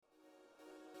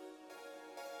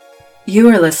You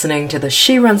are listening to the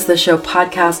She Runs the Show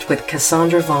podcast with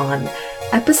Cassandra Vaughn,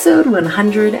 episode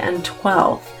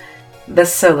 112, the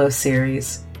solo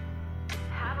series.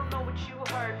 I don't know what you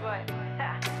heard, but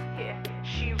yeah,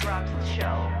 she runs the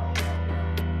show.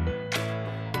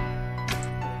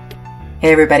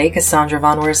 Hey everybody, Cassandra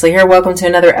Vaughn Worsley here. Welcome to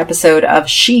another episode of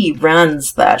She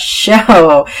Runs the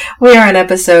Show. We are on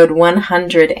episode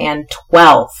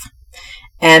 112.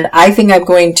 And I think I'm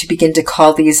going to begin to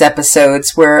call these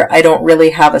episodes where I don't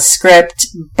really have a script,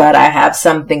 but I have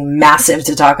something massive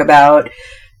to talk about.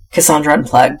 Cassandra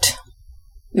Unplugged.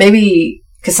 Maybe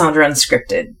Cassandra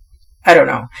Unscripted. I don't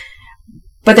know.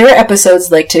 But there are episodes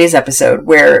like today's episode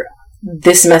where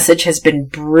this message has been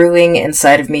brewing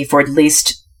inside of me for at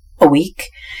least a week.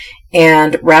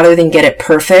 And rather than get it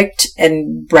perfect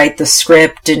and write the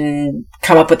script and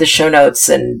come up with the show notes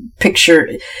and picture,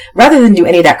 rather than do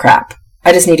any of that crap,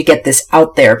 I just need to get this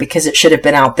out there because it should have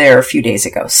been out there a few days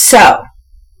ago. So,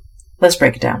 let's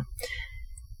break it down.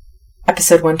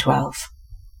 Episode 112.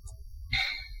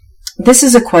 This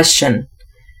is a question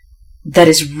that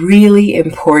is really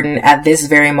important at this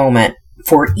very moment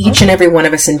for each and every one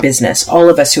of us in business, all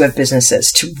of us who have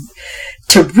businesses,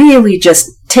 to really just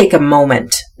take a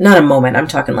moment, not a moment, I'm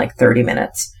talking like 30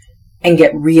 minutes, and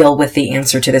get real with the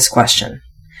answer to this question.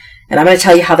 And I'm going to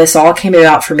tell you how this all came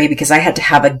about for me because I had to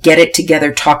have a get it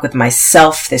together talk with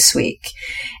myself this week.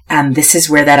 And this is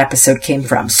where that episode came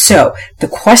from. So the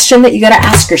question that you got to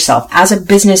ask yourself as a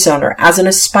business owner, as an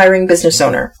aspiring business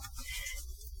owner,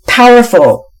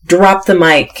 powerful, drop the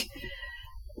mic.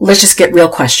 Let's just get real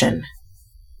question.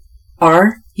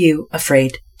 Are you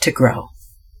afraid to grow?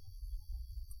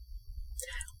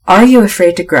 Are you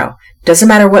afraid to grow? Doesn't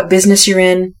matter what business you're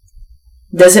in.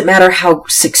 Doesn't matter how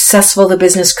successful the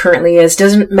business currently is.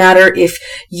 Doesn't matter if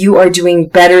you are doing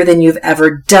better than you've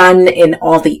ever done in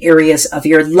all the areas of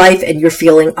your life and you're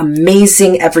feeling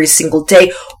amazing every single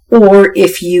day, or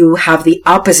if you have the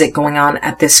opposite going on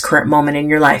at this current moment in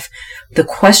your life. The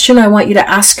question I want you to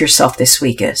ask yourself this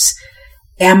week is,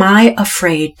 am I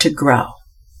afraid to grow?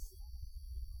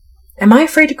 Am I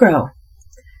afraid to grow?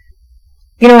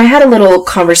 You know, I had a little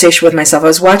conversation with myself. I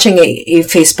was watching a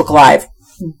Facebook Live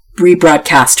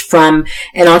rebroadcast from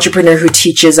an entrepreneur who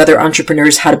teaches other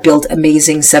entrepreneurs how to build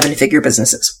amazing seven-figure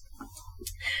businesses.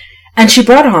 And she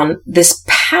brought on this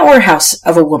powerhouse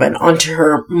of a woman onto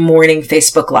her morning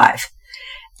Facebook Live.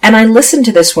 And I listened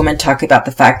to this woman talk about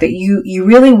the fact that you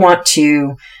really want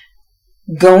to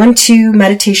go into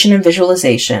meditation and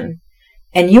visualization,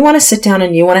 and you want to sit down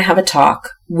and you want to have a talk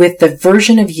with the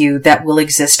version of you that will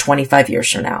exist 25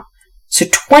 years from now. So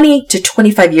 20 to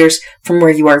 25 years from where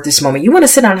you are at this moment. You want to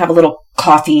sit down and have a little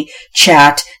coffee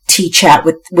chat, tea chat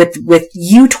with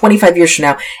you 25 years from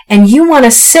now. And you want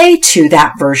to say to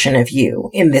that version of you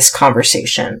in this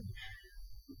conversation,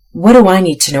 what do I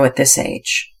need to know at this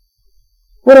age?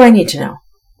 What do I need to know?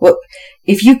 Well,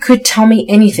 if you could tell me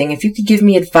anything, if you could give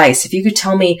me advice, if you could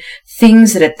tell me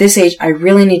things that at this age I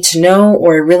really need to know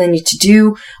or I really need to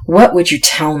do, what would you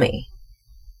tell me?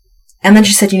 And then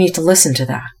she said, you need to listen to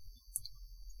that.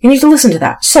 You need to listen to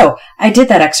that. So I did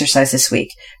that exercise this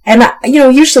week. And,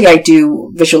 usually I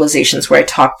do visualizations where I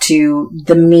talk to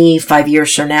the me 5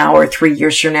 years from now or 3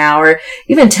 years from now or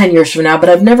even 10 years from now, but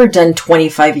I've never done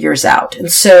 25 years out.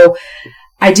 And so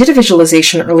I did a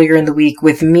visualization earlier in the week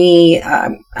with me.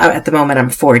 At the moment, I'm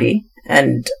 40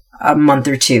 and a month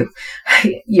or two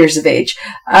years of age.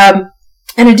 And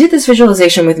I did this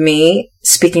visualization with me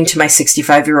speaking to my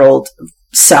 65-year-old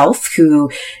self who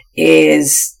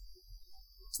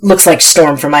looks like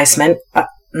Storm from Iceman,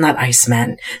 not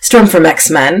Iceman, Storm from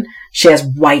X-Men. She has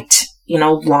white,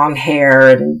 long hair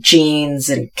and jeans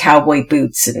and cowboy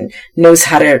boots and knows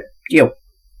how to,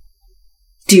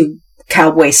 do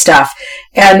cowboy stuff.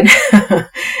 And,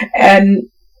 and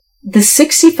the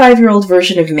 65-year-old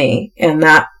version of me in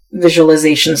that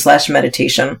visualization /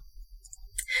 meditation,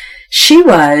 she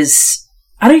was,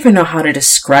 I don't even know how to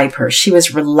describe her. She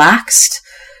was relaxed.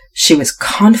 She was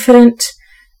confident.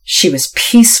 She was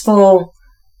peaceful.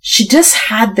 She just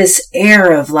had this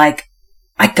air of like,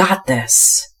 I got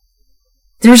this.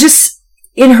 There was just,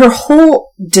 in her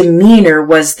whole demeanor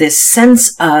was this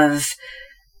sense of,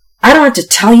 I don't have to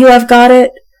tell you I've got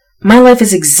it. My life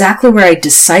is exactly where I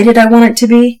decided I want it to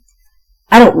be.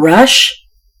 I don't rush.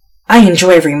 I enjoy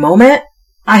every moment.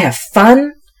 I have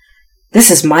fun.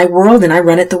 This is my world and I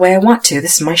run it the way I want to.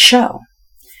 This is my show.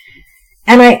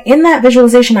 And in that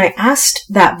visualization, I asked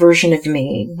that version of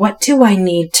me, what do I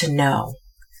need to know?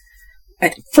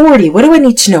 at 40, what do I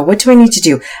need to know? What do I need to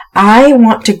do? I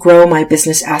want to grow my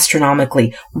business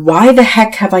astronomically. Why the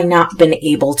heck have I not been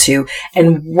able to?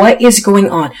 And what is going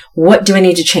on? What do I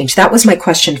need to change? That was my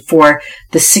question for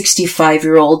the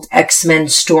 65-year-old X-Men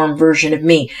Storm version of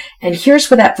me. And here's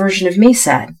what that version of me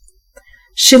said.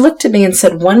 She looked at me and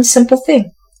said one simple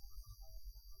thing.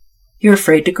 You're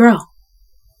afraid to grow.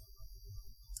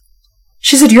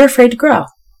 She said, you're afraid to grow.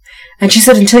 And she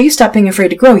said, until you stop being afraid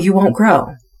to grow, you won't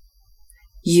grow.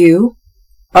 You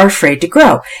are afraid to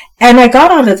grow. And I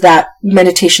got out of that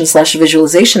meditation /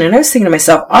 visualization and I was thinking to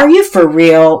myself, are you for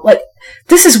real? Like,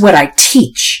 this is what I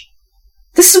teach.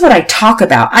 This is what I talk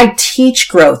about. I teach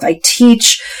growth. I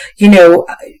teach,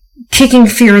 kicking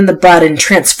fear in the butt and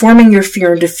transforming your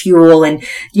fear into fuel and,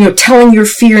 telling your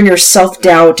fear and your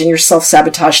self-doubt and your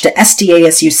self-sabotage to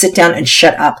SDASU, sit down and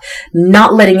shut up,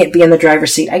 not letting it be in the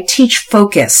driver's seat. I teach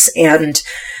focus and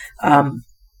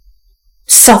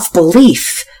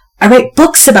self-belief. I write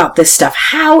books about this stuff.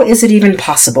 How is it even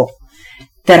possible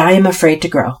that I am afraid to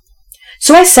grow?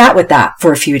 So I sat with that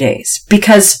for a few days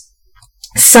because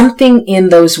something in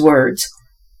those words,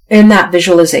 in that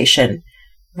visualization,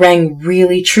 rang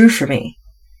really true for me.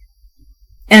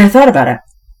 And I thought about it.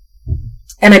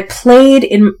 And I played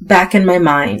back in my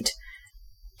mind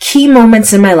key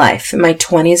moments in my life, in my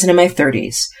 20s and in my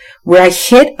 30s, where I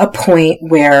hit a point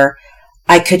where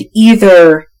I could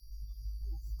either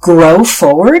grow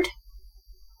forward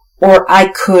or I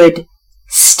could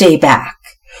stay back.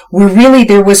 Where really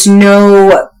there was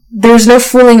no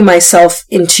fooling myself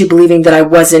into believing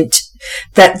that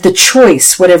that the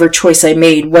choice, whatever choice I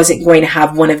made, wasn't going to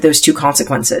have one of those two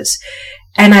consequences.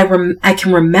 And I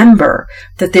can remember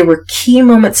that there were key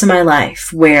moments in my life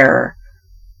where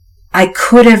I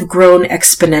could have grown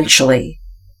exponentially,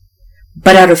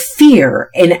 but out of fear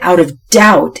and out of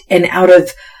doubt and out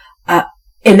of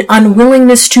an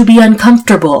unwillingness to be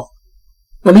uncomfortable.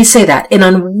 Let me say that, an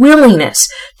unwillingness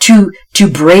to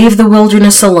brave the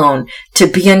wilderness alone, to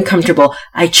be uncomfortable.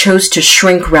 I chose to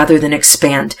shrink rather than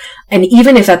expand. And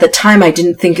even if at the time I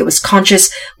didn't think it was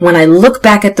conscious, when I look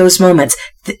back at those moments,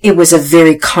 it was a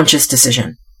very conscious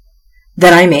decision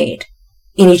that I made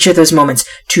in each of those moments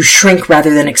to shrink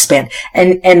rather than expand.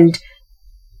 And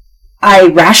I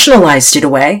rationalized it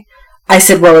away. I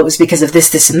said, well, it was because of this,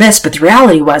 this, and this, but the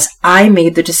reality was I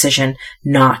made the decision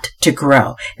not to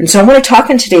grow. And so I want to talk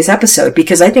in today's episode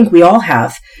because I think we all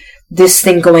have this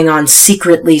thing going on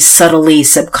secretly, subtly,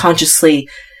 subconsciously,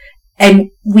 and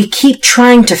we keep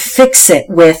trying to fix it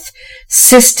with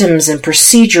systems and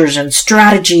procedures and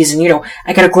strategies. And,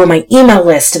 I got to grow my email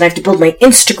list and I have to build my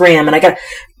Instagram and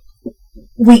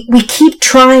we keep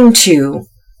trying to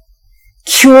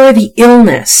cure the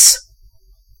illness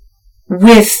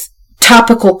with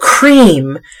topical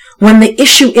cream when the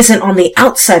issue isn't on the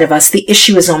outside of us, the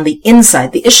issue is on the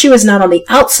inside. The issue is not on the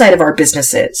outside of our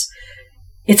businesses.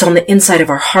 It's on the inside of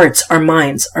our hearts, our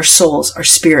minds, our souls, our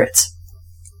spirits.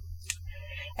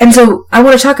 And so I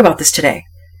want to talk about this today.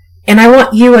 And I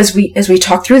want you as we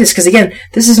talk through this, because again,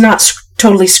 this is not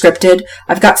totally scripted.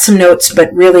 I've got some notes,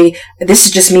 but really this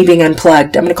is just me being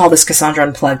unplugged. I'm going to call this Cassandra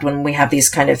Unplugged when we have these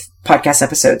kind of podcast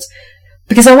episodes.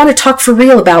 Because I want to talk for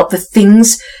real about the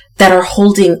things that are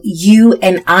holding you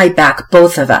and I back,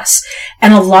 both of us.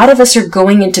 And a lot of us are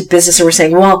going into business and we're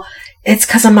saying, well, it's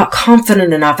because I'm not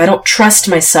confident enough. I don't trust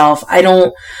myself.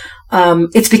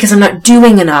 It's because I'm not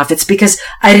doing enough. It's because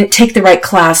I didn't take the right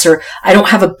class, or I don't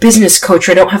have a business coach,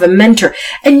 or I don't have a mentor.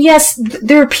 And yes,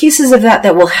 there are pieces of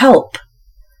that will help.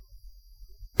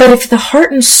 But if the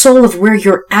heart and soul of where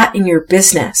you're at in your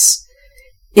business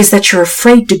is that you're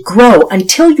afraid to grow,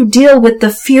 until you deal with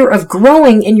the fear of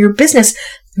growing in your business,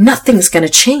 nothing's going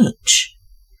to change.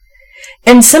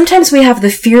 And sometimes we have the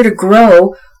fear to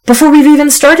grow before we've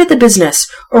even started the business,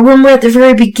 or when we're at the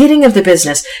very beginning of the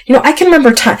business. I can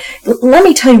remember let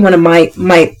me tell you one of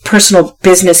my personal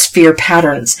business fear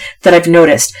patterns that I've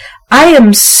noticed. I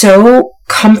am so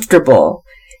comfortable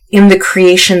in the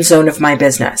creation zone of my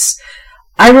business.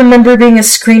 I remember being a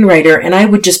screenwriter and I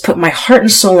would just put my heart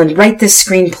and soul and write this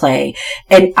screenplay.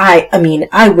 And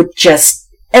I would just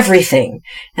everything.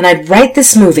 And I'd write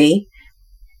this movie.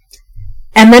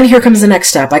 And then here comes the next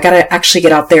step. I got to actually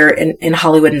get out there in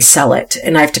Hollywood and sell it.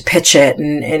 And I have to pitch it.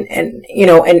 And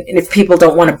if people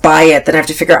don't want to buy it, then I have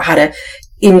to figure out how to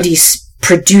indie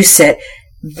produce it.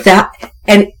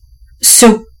 And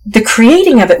so the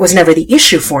creating of it was never the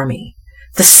issue for me.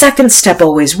 The second step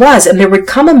always was. And there would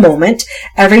come a moment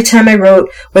every time I wrote,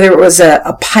 whether it was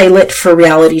a pilot for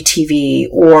reality TV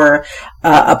or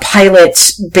a pilot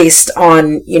based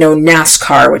on,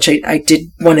 NASCAR, which I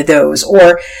did one of those,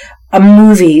 or a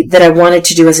movie that I wanted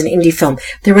to do as an indie film,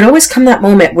 there would always come that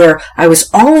moment where I was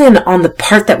all in on the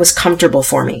part that was comfortable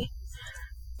for me.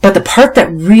 But the part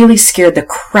that really scared the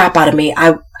crap out of me,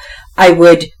 I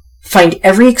would find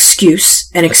every excuse,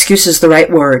 and excuse is the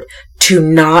right word, to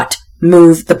not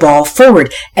move the ball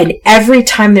forward. And every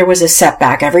time there was a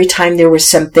setback, every time there was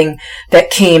something that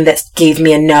came that gave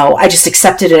me a no, I just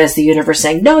accepted it as the universe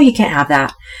saying, no, you can't have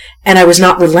that. And I was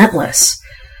not relentless,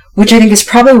 which I think is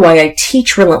probably why I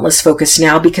teach relentless focus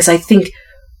now, because I think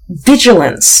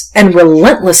vigilance and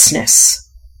relentlessness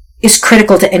is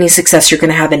critical to any success you're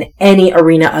going to have in any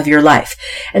arena of your life.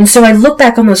 And so I look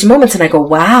back on those moments and I go,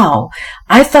 wow,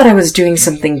 I thought I was doing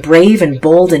something brave and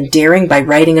bold and daring by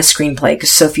writing a screenplay,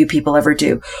 because so few people ever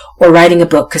do, or writing a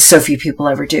book, because so few people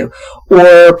ever do,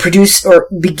 or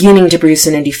beginning to produce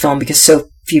an indie film, because so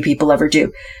few people ever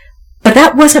do. But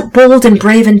that wasn't bold and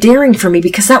brave and daring for me,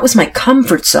 because that was my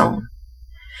comfort zone.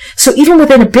 So even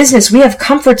within a business, we have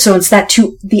comfort zones that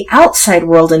to the outside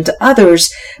world and to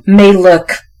others may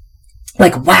look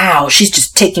like, wow, she's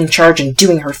just taking charge and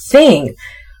doing her thing,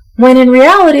 when in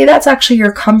reality, that's actually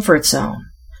your comfort zone.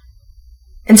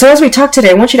 And so as we talk today,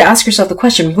 I want you to ask yourself the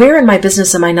question, where in my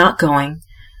business am I not going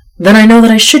that I know that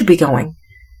I should be going,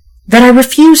 that I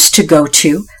refuse to go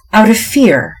to out of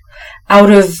fear,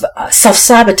 out of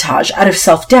self-sabotage, out of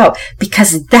self-doubt,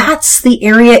 because that's the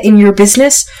area in your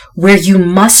business where you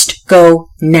must go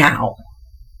now.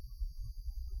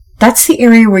 That's the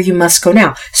area where you must go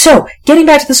now. So, getting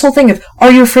back to this whole thing of,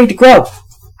 are you afraid to grow?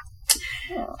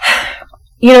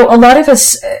 You know, a lot of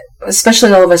us,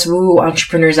 especially all of us woo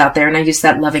entrepreneurs out there, and I use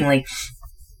that lovingly,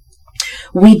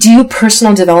 we do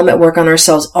personal development work on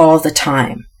ourselves all the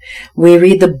time. We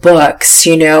read the books,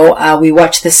 we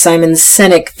watch the Simon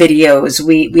Sinek videos,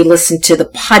 we listen to the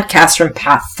podcast from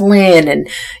Pat Flynn, and,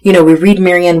 we read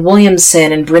Marianne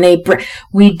Williamson and Brene Brown.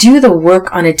 We do the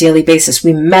work on a daily basis.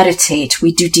 We meditate,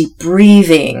 we do deep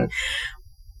breathing,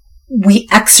 we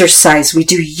exercise, we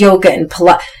do yoga and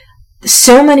Pilates.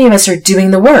 So many of us are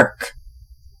doing the work.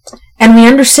 And we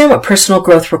understand what personal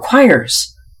growth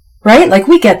requires, right? Like,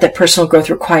 we get that personal growth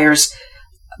requires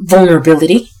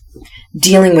vulnerability,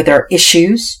 dealing with our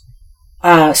issues,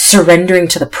 surrendering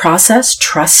to the process,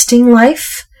 trusting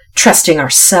life, trusting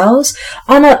ourselves.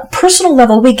 On a personal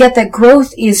level, we get that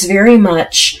growth is very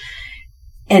much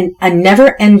a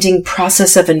never-ending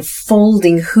process of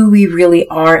unfolding who we really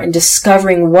are and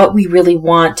discovering what we really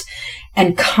want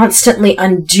and constantly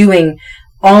undoing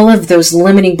all of those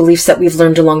limiting beliefs that we've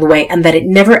learned along the way, and that it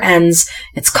never ends.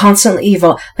 It's constantly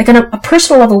evolving. Like, on a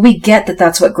personal level, we get that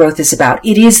that's what growth is about.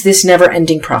 It is this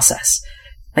never-ending process.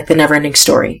 Like the Never-Ending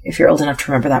Story, if you're old enough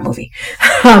to remember that movie.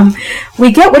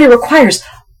 We get what it requires,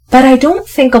 but I don't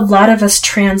think a lot of us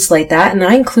translate that, and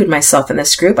I include myself in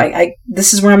this group.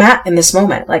 This is where I'm at in this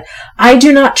moment. Like, I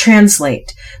do not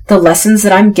translate the lessons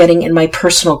that I'm getting in my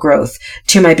personal growth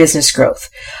to my business growth.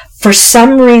 For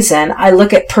some reason, I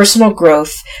look at personal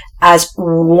growth as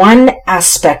one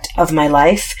aspect of my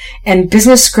life and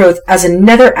business growth as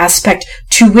another aspect,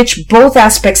 to which both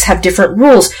aspects have different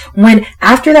rules. When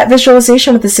after that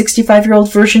visualization with the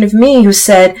 65-year-old version of me who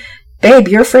said, babe,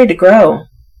 you're afraid to grow,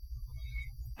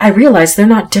 I realized they're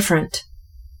not different.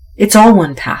 It's all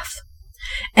one path.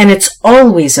 And it's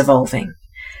always evolving.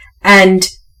 And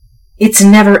it's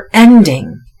never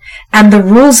ending. And the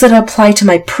rules that apply to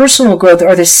my personal growth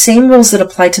are the same rules that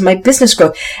apply to my business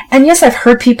growth. And yes, I've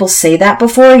heard people say that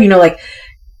before, like,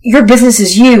 your business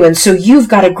is you, and so you've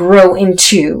got to grow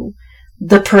into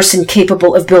the person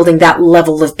capable of building that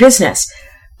level of business.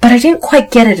 But I didn't quite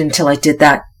get it until I did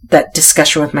that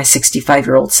discussion with my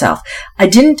 65-year-old self. I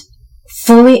didn't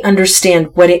fully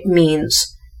understand what it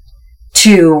means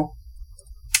to,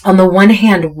 on the one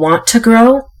hand, want to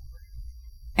grow,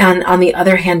 and on the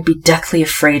other hand, be deathly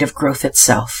afraid of growth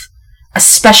itself,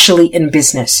 especially in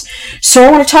business. So I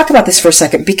want to talk about this for a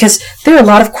second, because there are a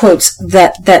lot of quotes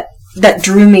that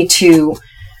drew me to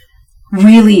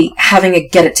really having a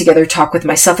get it together talk with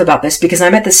myself about this, because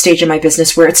I'm at this stage in my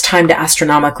business where it's time to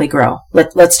astronomically grow.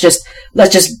 Let's just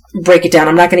break it down.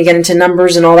 I'm not going to get into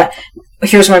numbers and all that.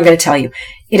 Here's what I'm going to tell you.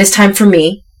 It is time for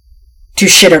me to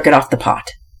shit or get off the pot.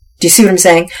 Do you see what I'm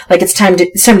saying? Like, it's time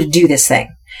to do this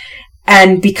thing.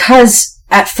 And because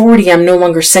at 40, I'm no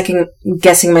longer second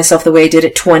guessing myself the way I did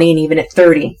at 20 and even at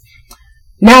 30.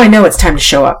 Now I know it's time to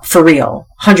show up for real,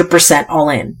 100% all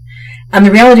in. And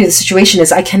the reality of the situation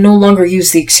is I can no longer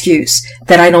use the excuse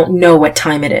that I don't know what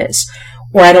time it is,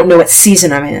 or I don't know what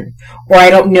season I'm in, or I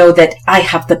don't know that I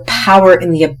have the power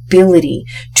and the ability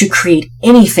to create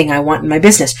anything I want in my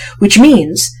business, which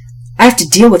means I have to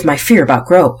deal with my fear about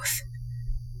growth.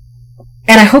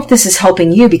 And I hope this is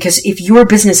helping you, because if your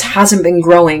business hasn't been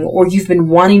growing, or you've been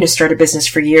wanting to start a business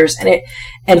for years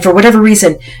and for whatever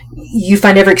reason you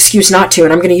find every excuse not to,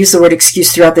 and I'm going to use the word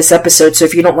excuse throughout this episode, so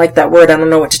if you don't like that word, I don't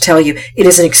know what to tell you. It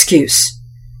is an excuse.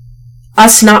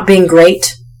 Us not being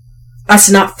great, us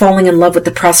not falling in love with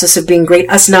the process of being great,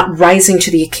 us not rising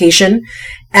to the occasion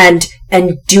and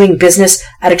doing business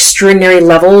at extraordinary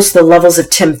levels, the levels of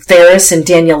Tim Ferriss and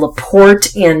Danielle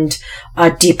Laporte and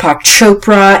Deepak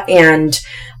Chopra, and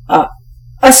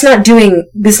us not doing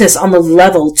business on the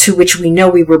level to which we know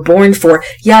we were born for.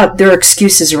 Yeah, there are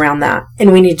excuses around that,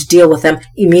 and we need to deal with them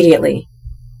immediately.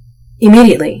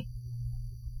 Immediately.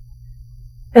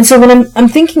 And so when I'm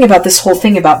thinking about this whole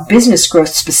thing about business growth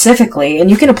specifically, and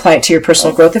you can apply it to your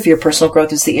personal growth if your personal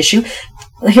growth is the issue,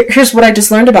 here's what I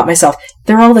just learned about myself.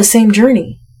 They're all the same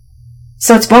journey.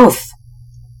 So it's both.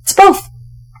 It's both.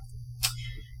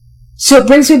 So it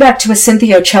brings me back to a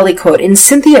Cynthia Uccelli quote. In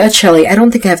Cynthia Uccelli, I don't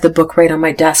think I have the book right on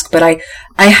my desk, but I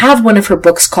have one of her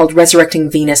books called Resurrecting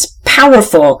Venus.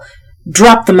 Powerful,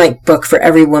 drop the mic book for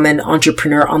every woman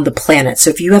entrepreneur on the planet.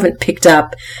 So if you haven't picked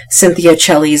up Cynthia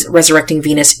Uccelli's Resurrecting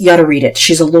Venus, you ought to read it.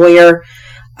 She's a lawyer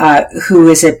who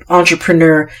is an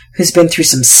entrepreneur who's been through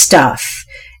some stuff.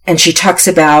 And she talks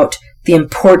about the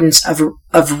importance of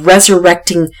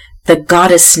resurrecting the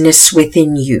goddessness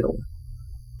within you.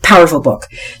 Powerful book.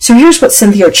 So here's what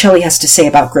Cynthia Uccelli has to say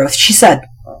about growth. She said,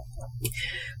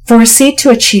 "For a seed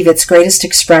to achieve its greatest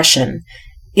expression,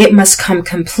 it must come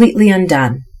completely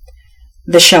undone.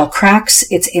 The shell cracks,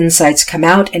 its insides come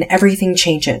out, and everything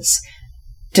changes.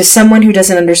 To someone who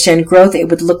doesn't understand growth, it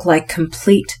would look like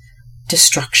complete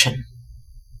destruction."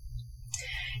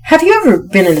 Have you ever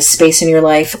been in a space in your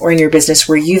life or in your business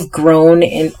where you've grown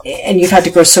and you've had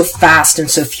to grow so fast and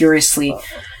so furiously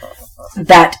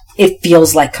that it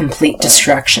feels like complete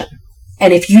destruction?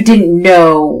 And if you didn't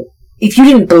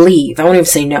believe, I won't even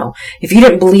say no, if you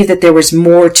didn't believe that there was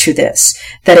more to this,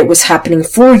 that it was happening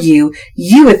for you,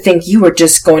 you would think you were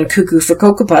just going cuckoo for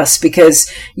Cocoa Puffs, because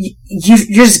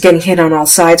you're just getting hit on all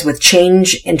sides with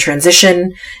change and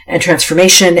transition and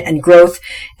transformation and growth.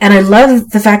 And I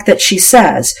love the fact that she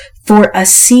says, for a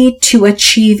seed to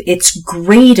achieve its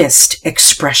greatest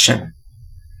expression.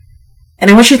 And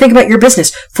I want you to think about your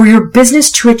business. For your business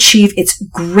to achieve its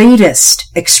greatest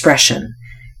expression,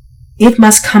 it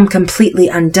must come completely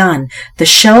undone. The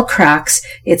shell cracks,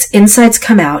 its insides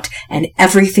come out, and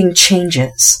everything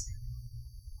changes.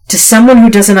 To someone who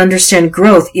doesn't understand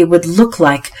growth, it would look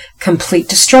like complete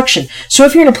destruction. So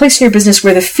if you're in a place in your business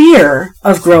where the fear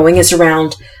of growing is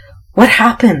around, what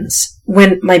happens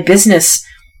when my business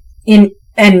and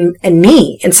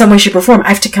me, in some way, shape, or form, I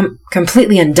have to come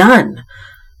completely undone?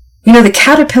 You know, the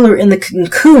caterpillar in the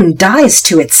cocoon dies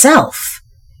to itself.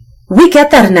 We get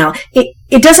that now.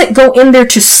 It doesn't go in there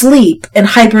to sleep and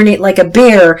hibernate like a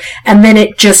bear, and then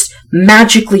it just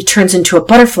magically turns into a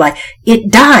butterfly. It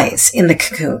dies in the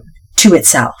cocoon to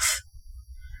itself.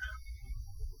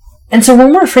 And so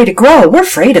when we're afraid to grow, we're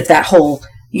afraid of that whole,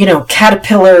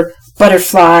 caterpillar,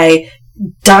 butterfly,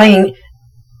 dying.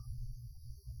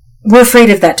 We're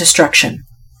afraid of that destruction.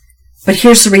 But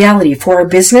here's the reality. For our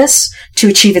business to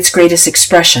achieve its greatest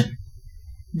expression,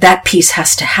 that piece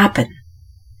has to happen.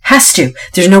 Has to.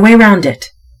 There's no way around it.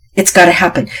 It's got to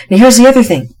happen. Now here's the other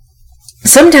thing.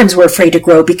 Sometimes we're afraid to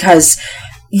grow because,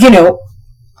 we're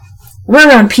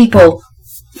around people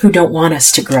who don't want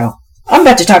us to grow. I'm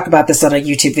about to talk about this on a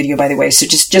YouTube video, by the way, so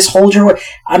just hold your...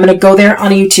 I'm going to go there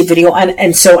on a YouTube video,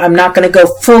 and so I'm not going to go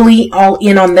fully all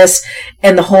in on this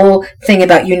and the whole thing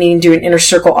about you needing to do an inner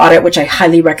circle audit, which I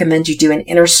highly recommend you do an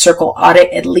inner circle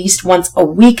audit at least once a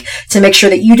week to make sure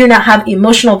that you do not have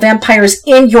emotional vampires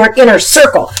in your inner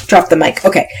circle. Drop the mic.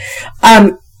 Okay.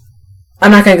 I'm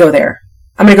not going to go there.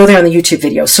 I'm going to go there on the YouTube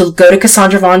video. So go to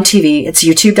Cassandra Vaughn TV. It's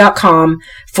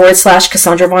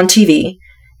youtube.com/Cassandra Vaughn TV.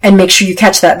 And make sure you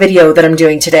catch that video that I'm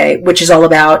doing today, which is all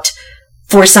about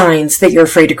 4 signs that you're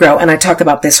afraid to grow. And I talk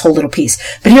about this whole little piece.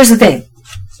 But here's the thing.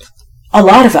 A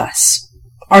lot of us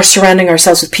are surrounding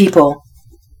ourselves with people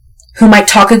who might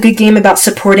talk a good game about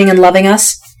supporting and loving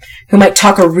us, who might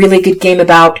talk a really good game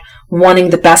about wanting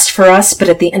the best for us, but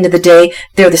at the end of the day,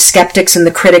 they're the skeptics and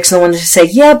the critics and the ones who say,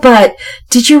 yeah, but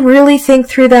did you really think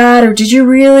through that? Or did you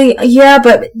really, I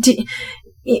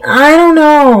don't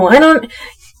know.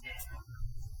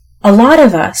 A lot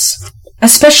of us,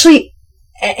 especially,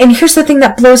 and here's the thing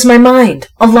that blows my mind,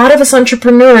 a lot of us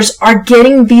entrepreneurs are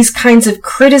getting these kinds of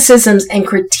criticisms and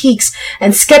critiques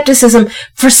and skepticism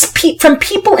from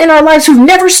people in our lives who've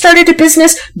never started a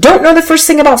business, don't know the first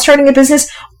thing about starting a business,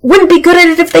 wouldn't be good at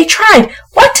it if they tried.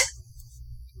 What?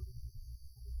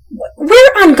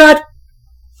 Where on God?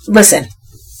 Listen,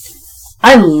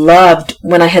 I loved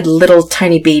when I had little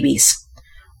tiny babies.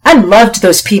 I loved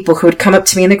those people who would come up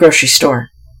to me in the grocery store.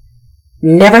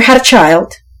 Never had a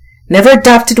child, never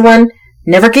adopted one,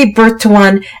 never gave birth to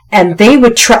one, and they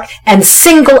would try, and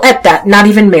single at that, not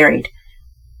even married.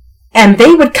 And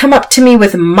they would come up to me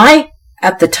with my,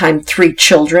 at the time, 3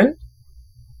 children,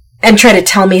 and try to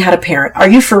tell me how to parent. Are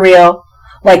you for real?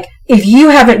 Like, if you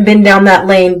haven't been down that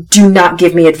lane, do not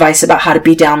give me advice about how to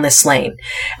be down this lane.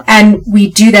 And we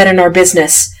do that in our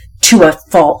business to a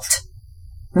fault.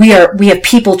 We have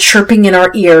people chirping in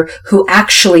our ear who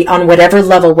actually, on whatever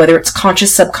level, whether it's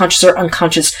conscious, subconscious, or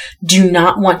unconscious, do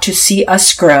not want to see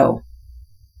us grow.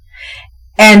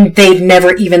 And they've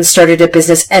never even started a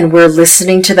business, and we're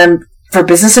listening to them for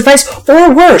business advice,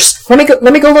 or worse. Let me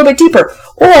go a little bit deeper.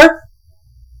 Or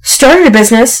started a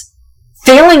business,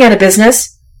 failing at a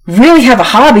business, really have a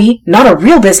hobby, not a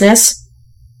real business,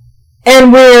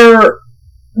 and we're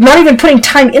not even putting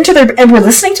time into their, and we're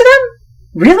listening to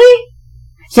them? Really?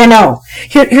 Yeah, no.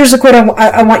 Here's a quote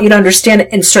I want you to understand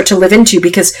and start to live into,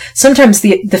 because sometimes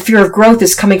the fear of growth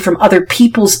is coming from other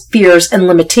people's fears and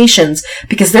limitations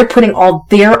because they're putting all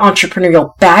their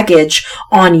entrepreneurial baggage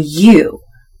on you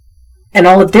and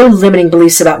all of their limiting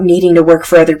beliefs about needing to work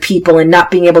for other people and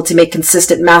not being able to make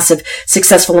consistent, massive,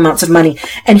 successful amounts of money.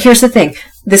 And here's the thing.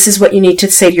 This is what you need to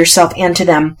say to yourself and to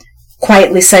them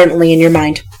quietly, silently in your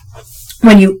mind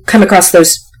when you come across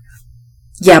those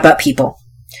yeah, but people.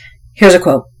 Here's a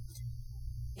quote.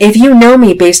 If you know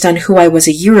me based on who I was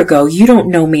a year ago, you don't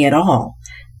know me at all.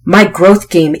 My growth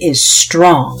game is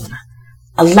strong.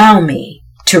 Allow me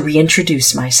to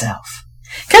reintroduce myself.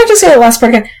 Can I just say that last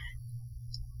part again?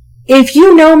 If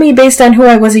you know me based on who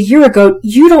I was a year ago,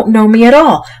 you don't know me at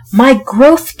all. My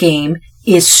growth game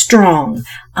is strong.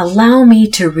 Allow me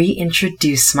to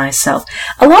reintroduce myself.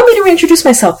 Allow me to reintroduce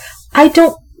myself. I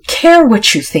don't care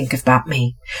what you think about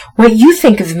me. What you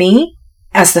think of me,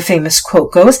 as the famous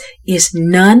quote goes, is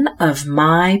none of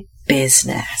my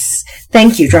business.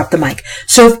 Thank you. Drop the mic.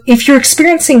 So if you're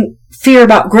experiencing fear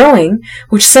about growing,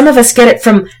 which some of us get it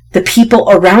from the people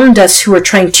around us who are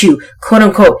trying to, quote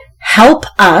unquote, help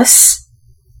us,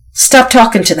 stop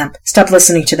talking to them. Stop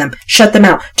listening to them. Shut them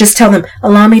out. Just tell them,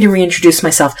 allow me to reintroduce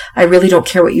myself. I really don't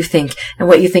care what you think. And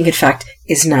what you think, in fact,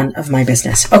 is none of my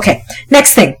business. Okay.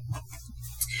 Next thing.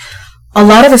 A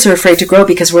lot of us are afraid to grow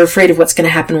because we're afraid of what's going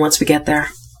to happen once we get there.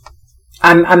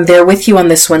 I'm there with you on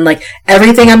this one. Like,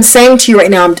 everything I'm saying to you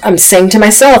right now, I'm saying to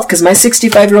myself, because my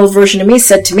 65-year-old version of me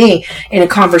said to me in a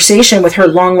conversation with her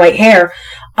long white hair,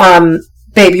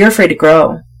 babe, you're afraid to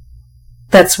grow.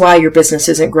 That's why your business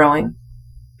isn't growing.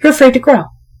 You're afraid to grow.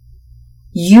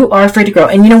 You are afraid to grow.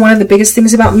 And you know, one of the biggest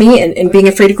things about me and being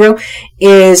afraid to grow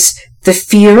is the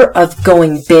fear of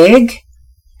going big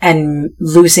and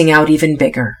losing out even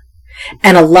bigger.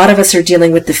 And a lot of us are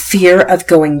dealing with the fear of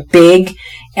going big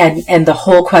and the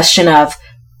whole question of,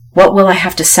 what will I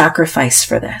have to sacrifice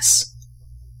for this?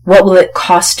 What will it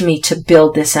cost me to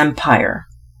build this empire?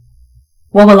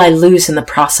 What will I lose in the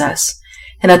process?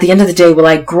 And at the end of the day, will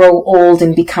I grow old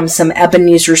and become some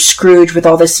Ebenezer Scrooge with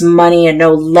all this money and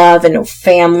no love and no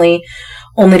family,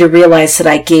 only to realize that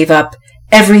I gave up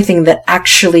everything that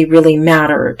actually really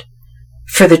mattered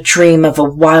for the dream of a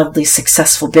wildly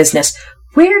successful business?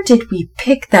 Where did we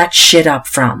pick that shit up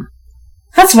from?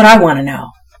 That's what I want to know.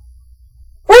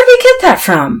 Where did we get that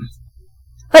from?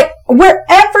 Like,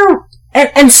 wherever,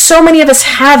 and so many of us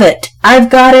have it. I've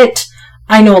got it.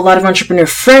 I know a lot of entrepreneur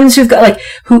friends who've got, like,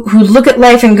 who look at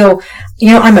life and go, you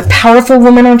know, I'm a powerful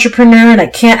woman entrepreneur and I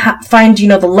can't find, you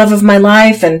know, the love of my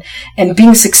life, and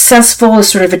being successful is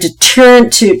sort of a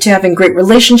deterrent to having great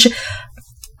relationships.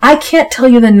 I can't tell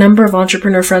you the number of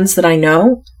entrepreneur friends that I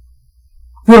know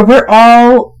where we're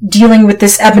all dealing with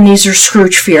this Ebenezer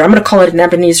Scrooge fear. I'm going to call it an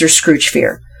Ebenezer Scrooge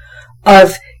fear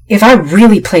of, if I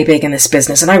really play big in this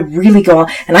business and I really go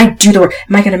out and I do the work,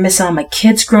 am I going to miss out on my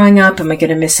kids growing up? Am I going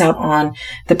to miss out on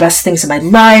the best things in my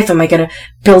life? Am I going to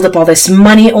build up all this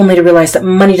money only to realize that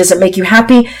money doesn't make you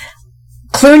happy?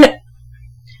 Let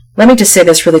me just say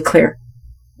this really clear.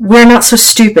 We're not so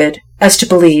stupid as to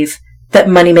believe that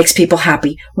money makes people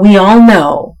happy. We all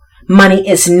know money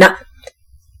is not...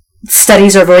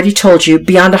 Studies have already told you,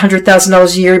 beyond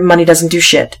 $100,000 a year, money doesn't do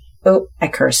shit. Oh, I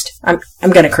cursed. I'm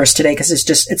going to curse today because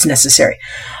it's necessary.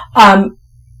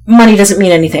 Money doesn't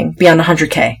mean anything beyond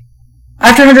 100K.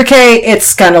 After 100K,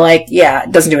 it's kind of like, yeah,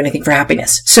 it doesn't do anything for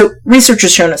happiness. So research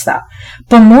has shown us that.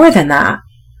 But more than that,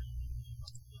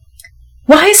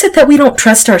 why is it that we don't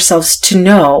trust ourselves to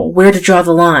know where to draw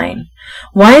the line?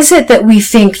 Why is it that we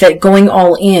think that going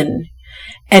all in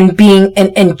and being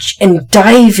and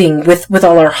diving with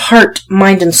all our heart,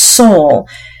 mind, and soul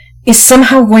is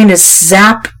somehow going to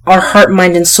zap our heart,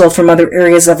 mind, and soul from other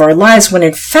areas of our lives, when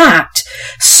in fact,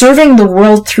 serving the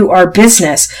world through our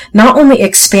business not only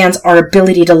expands our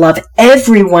ability to love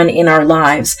everyone in our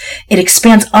lives, it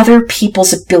expands other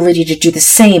people's ability to do the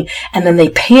same. And then they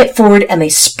pay it forward and they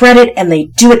spread it and they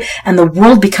do it, and the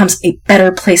world becomes a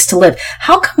better place to live.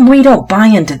 How come we don't buy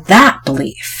into that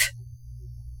belief?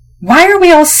 Why are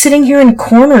we all sitting here in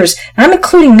corners, and I'm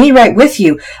including me right with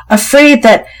you, afraid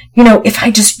that,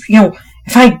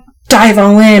 if I dive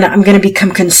all in, I'm going to become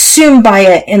consumed by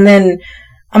it, and then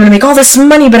I'm going to make all this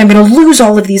money, but I'm going to lose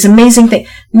all of these amazing things.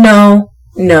 No.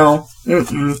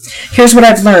 Here's what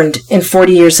I've learned in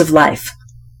 40 years of life.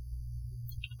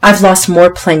 I've lost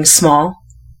more playing small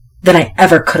than I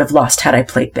ever could have lost had I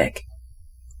played big.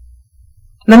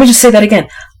 Let me just say that again.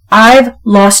 I've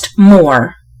lost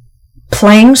more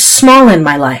playing small in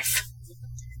my life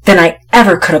than I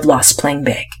ever could have lost playing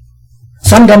big.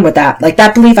 So I'm done with that. Like,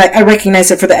 that belief, I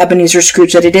recognize it for the Ebenezer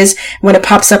Scrooge that it is. When it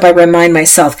pops up, I remind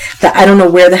myself that I don't know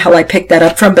where the hell I picked that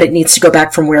up from, but it needs to go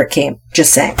back from where it came.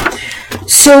 Just saying.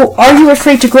 So, are you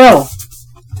afraid to grow?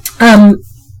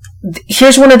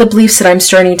 Here's one of the beliefs that I'm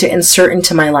starting to insert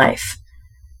into my life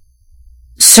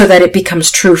so that it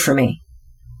becomes true for me.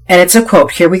 And it's a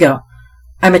quote. Here we go.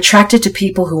 I'm attracted to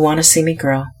people who want to see me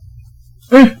grow.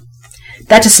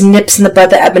 That just nips in the bud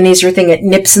the Ebenezer thing. It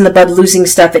nips in the bud losing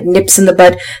stuff. It nips in the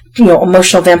bud,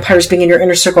 emotional vampires being in your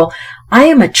inner circle. I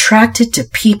am attracted to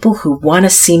people who want to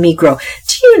see me grow.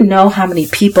 Do you know how many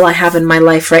people I have in my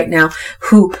life right now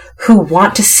who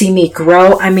want to see me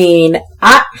grow? I mean,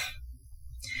 I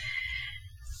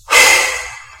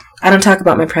don't talk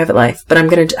about my private life, but I'm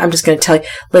just gonna tell you,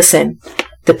 listen,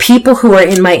 the people who are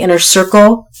in my inner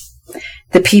circle,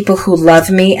 the people who love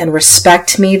me and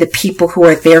respect me, the people who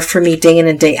are there for me day in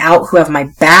and day out, who have my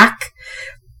back,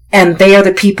 and they are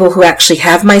the people who actually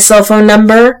have my cell phone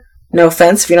number. No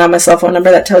offense, if you don't have my cell phone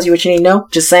number, that tells you what you need to know.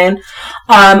 Just saying.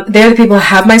 They're the people who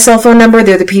have my cell phone number.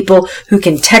 They're the people who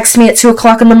can text me at 2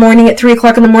 o'clock in the morning, at 3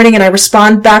 o'clock in the morning, and I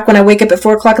respond back when I wake up at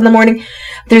 4 o'clock in the morning.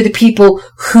 They're the people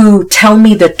who tell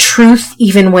me the truth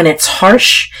even when it's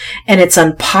harsh and it's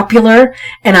unpopular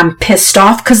and I'm pissed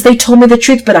off because they told me the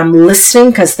truth, but I'm listening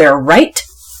because they're right.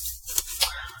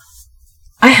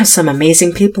 I have some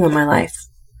amazing people in my life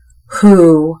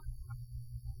who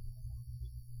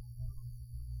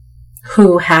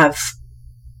have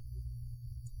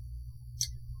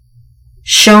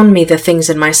shown me the things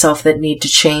in myself that need to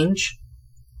change,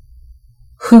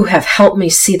 who have helped me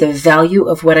see the value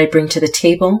of what I bring to the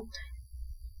table,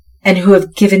 and who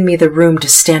have given me the room to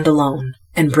stand alone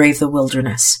and brave the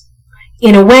wilderness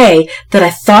in a way that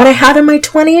I thought I had in my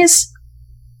 20s,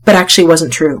 but actually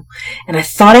wasn't true. And I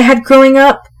thought I had growing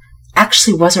up,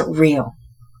 actually wasn't real.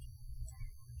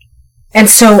 And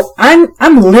so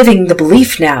I'm living the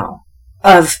belief now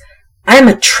of I'm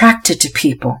attracted to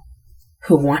people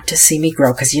who want to see me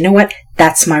grow. Because you know what?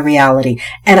 That's my reality.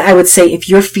 And I would say if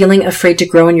you're feeling afraid to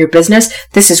grow in your business,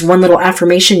 this is one little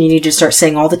affirmation you need to start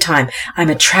saying all the time. I'm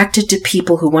attracted to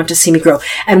people who want to see me grow.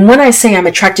 And when I say I'm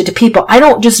attracted to people, I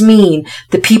don't just mean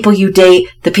the people you date,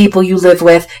 the people you live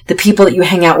with, the people that you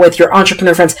hang out with, your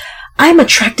entrepreneur friends. I'm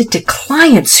attracted to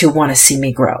clients who want to see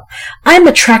me grow. I'm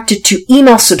attracted to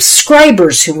email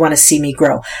subscribers who want to see me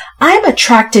grow. I'm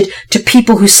attracted to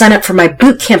people who sign up for my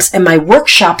boot camps and my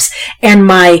workshops and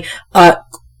my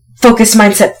Focused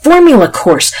Mindset Formula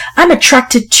course. I'm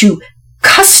attracted to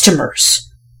customers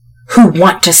who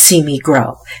want to see me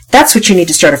grow. That's what you need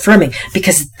to start affirming,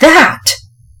 because that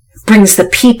brings the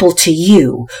people to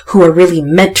you who are really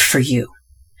meant for you.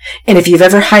 And if you've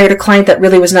ever hired a client that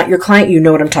really was not your client, you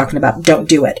know what I'm talking about. Don't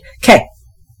do it. Okay.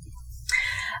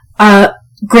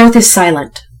 Growth is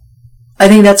silent. I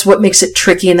think that's what makes it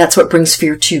tricky, and that's what brings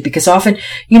fear too, because often,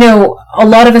 a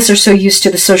lot of us are so used to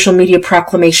the social media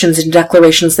proclamations and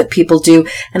declarations that people do,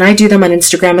 and I do them on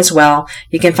Instagram as well.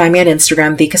 You can find me on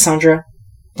Instagram, the Cassandra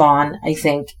Vaughn, I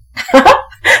think.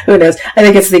 Who knows? I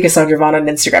think it's the Cassandra Vaughn on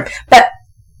Instagram. But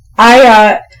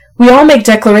we all make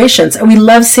declarations, and we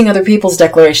love seeing other people's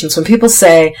declarations. When people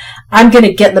say, I'm going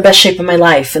to get in the best shape of my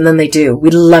life, and then they do. We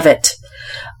love it.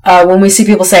 When we see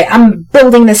people say, I'm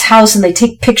building this house, and they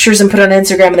take pictures and put it on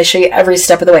Instagram, and they show you every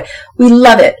step of the way. We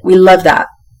love it. We love that.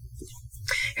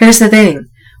 Here's the thing.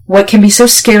 What can be so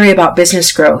scary about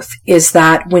business growth is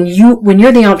that when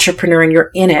you're the entrepreneur and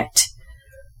you're in it,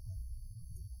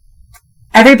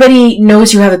 everybody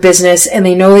knows you have a business and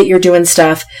they know that you're doing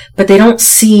stuff, but they don't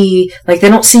see you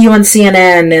on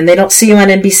CNN, and they don't see you on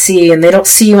NBC, and they don't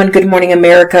see you on Good Morning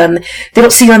America, and they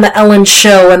don't see you on the Ellen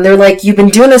Show, and they're like, you've been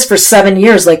doing this for 7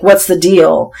 years, like, what's the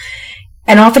deal?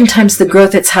 And oftentimes the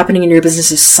growth that's happening in your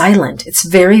business is silent. It's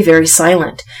very, very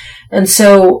silent. And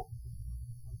so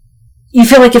you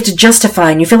feel like you have to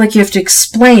justify and you feel like you have to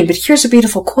explain. But here's a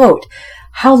beautiful quote.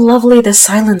 How lovely the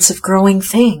silence of growing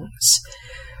things.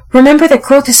 Remember that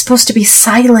growth is supposed to be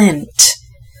silent.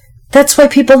 That's why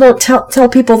people don't tell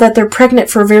people that they're pregnant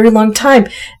for a very long time.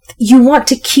 You want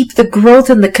to keep the growth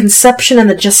and the conception and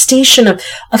the gestation of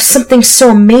something so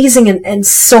amazing and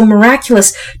so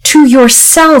miraculous to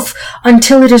yourself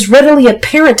until it is readily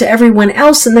apparent to everyone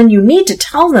else, and then you need to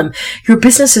tell them. Your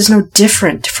business is no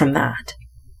different from that.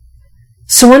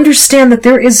 So understand that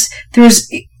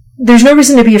there's no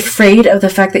reason to be afraid of the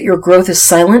fact that your growth is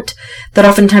silent, that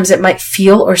oftentimes it might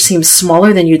feel or seem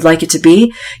smaller than you'd like it to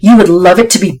be. You would love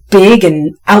it to be big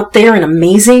and out there and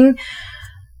amazing.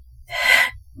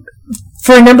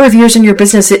 For a number of years in your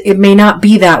business, it may not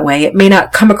be that way. It may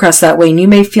not come across that way. And you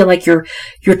may feel like you're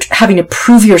having to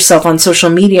prove yourself on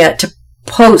social media to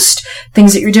post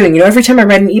things that you're doing. You know, every time I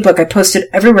read an ebook, I post it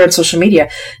everywhere on social media,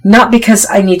 not because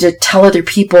I need to tell other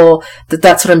people that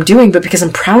that's what I'm doing, but because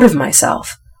I'm proud of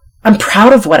myself. I'm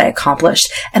proud of what I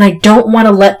accomplished, and I don't want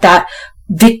to let that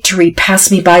victory pass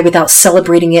me by without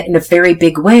celebrating it in a very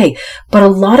big way. But a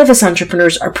lot of us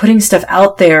entrepreneurs are putting stuff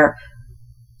out there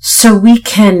so we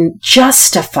can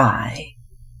justify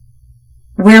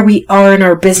where we are in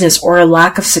our business, or a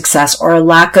lack of success, or a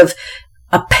lack of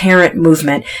apparent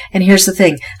movement. And here's the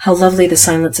thing, how lovely the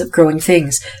silence of growing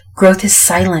things. Growth is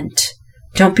silent.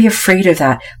 Don't be afraid of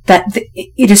that.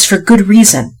 It is for good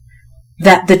reason.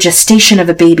 That the gestation of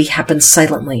a baby happens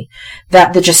silently,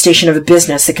 that the gestation of a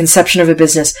business, the conception of a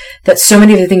business, that so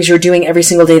many of the things you're doing every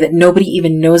single day that nobody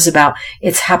even knows about,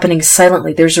 it's happening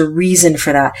silently. There's a reason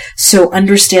for that. So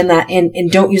understand that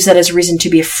and don't use that as a reason to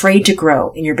be afraid to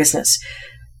grow in your business,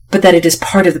 but that it is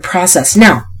part of the process.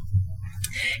 Now,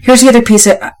 here's the other piece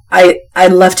that I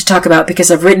love to talk about, because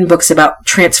I've written books about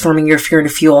transforming your fear into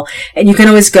fuel, and you can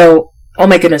always go, oh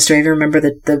my goodness, do I even remember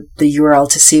the URL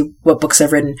to see what books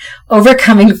I've written?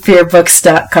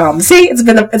 Overcomingfearbooks.com. See, it's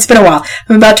been a while.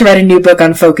 I'm about to write a new book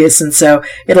on focus, and so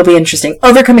it'll be interesting.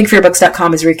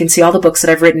 Overcomingfearbooks.com is where you can see all the books that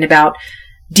I've written about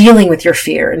dealing with your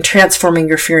fear and transforming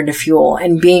your fear into fuel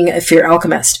and being a fear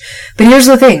alchemist. But here's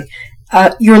the thing.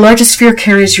 Your largest fear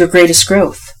carries your greatest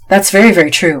growth. That's very,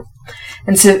 very true.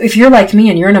 And so if you're like me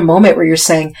and you're in a moment where you're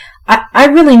saying, I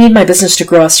really need my business to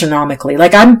grow astronomically.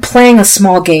 Like, I'm playing a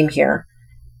small game here,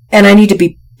 and I need to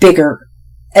be bigger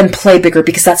and play bigger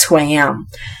because that's who I am.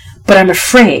 But I'm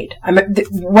afraid. And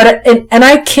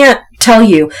I can't tell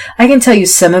you. I can tell you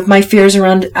some of my fears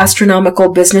around astronomical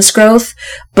business growth,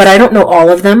 but I don't know all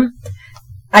of them.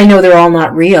 I know they're all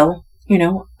not real. You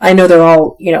know, I know they're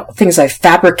all, things I've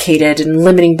fabricated and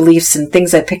limiting beliefs and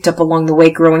things I picked up along the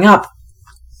way growing up.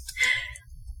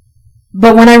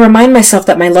 But when I remind myself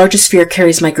that my largest fear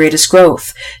carries my greatest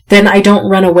growth, then I don't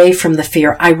run away from the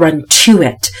fear. I run to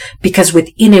it, because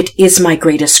within it is my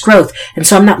greatest growth. And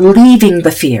so I'm not leaving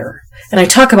the fear. And I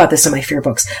talk about this in my fear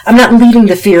books. I'm not leaving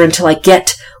the fear until I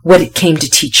get what it came to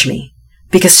teach me.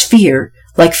 Because fear,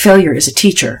 like failure, is a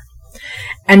teacher.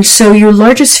 And so your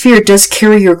largest fear does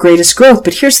carry your greatest growth.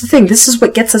 But here's the thing. This is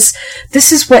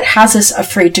what has us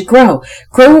afraid to grow.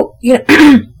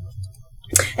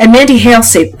 And Mandy Hale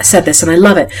said this, and I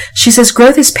love it. She says,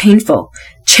 growth is painful.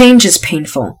 Change is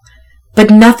painful. But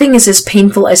nothing is as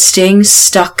painful as staying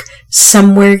stuck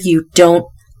somewhere you don't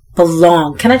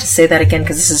belong. Can I just say that again?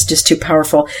 Because this is just too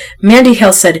powerful. Mandy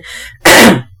Hale said,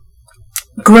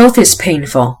 growth is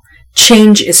painful.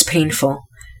 Change is painful.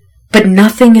 But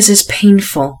nothing is as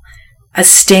painful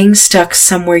as staying stuck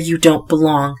somewhere you don't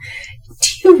belong.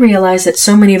 Do you realize that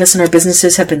so many of us in our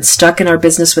businesses have been stuck in our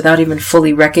business without even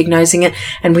fully recognizing it?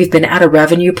 And we've been at a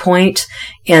revenue point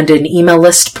and an email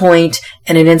list point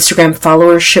and an Instagram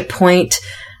followership point.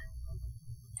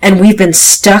 And we've been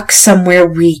stuck somewhere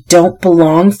we don't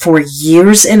belong for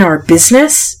years in our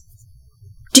business.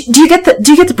 Do you get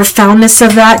the profoundness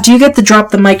of that? Do you get the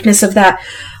drop the micness of that?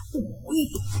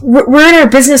 We're in our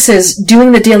businesses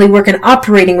doing the daily work and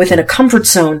operating within a comfort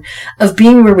zone of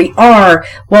being where we are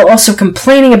while also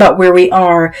complaining about where we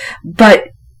are. But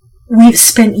we've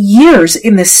spent years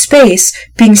in this space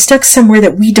being stuck somewhere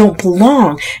that we don't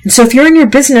belong. And so if you're in your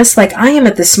business like I am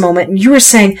at this moment and you are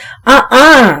saying,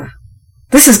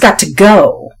 this has got to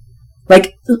go,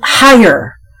 like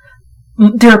higher.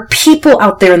 There are people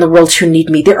out there in the world who need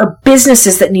me. There are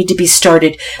businesses that need to be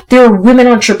started. There are women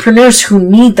entrepreneurs who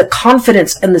need the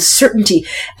confidence and the certainty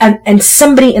and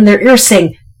somebody in their ear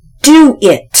saying, do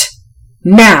it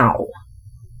now.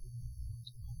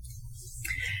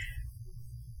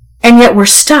 And yet we're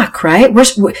stuck, right?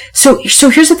 So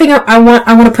here's the thing. I want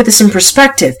to put this in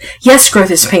perspective. Yes,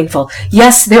 growth is painful.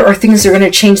 Yes, there are things that are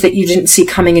going to change that you didn't see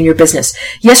coming in your business.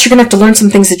 Yes, you're going to have to learn some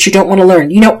things that you don't want to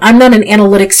learn. I'm not an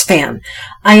analytics fan.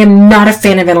 I am not a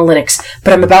fan of analytics,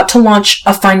 but I'm about to launch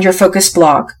a Find Your Focus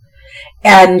blog,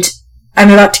 and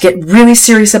I'm about to get really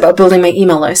serious about building my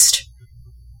email list.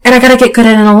 And I got to get good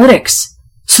at analytics.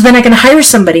 So then I can hire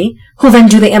somebody who'll then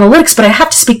do the analytics, but I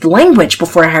have to speak the language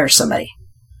before I hire somebody.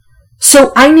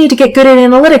 So I need to get good at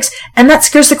analytics, and that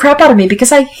scares the crap out of me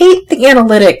because I hate the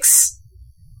analytics.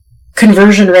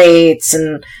 Conversion rates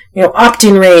and,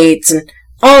 opt-in rates and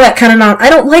all that kind of nonsense. I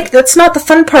don't like, that's not the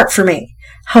fun part for me.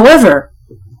 However,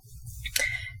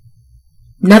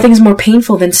 nothing's more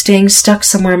painful than staying stuck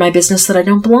somewhere in my business that I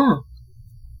don't belong.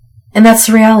 And that's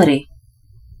the reality.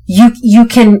 You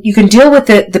can deal with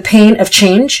the pain of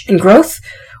change and growth,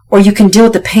 or you can deal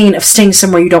with the pain of staying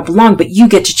somewhere you don't belong, but you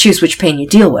get to choose which pain you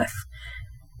deal with.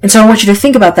 And so I want you to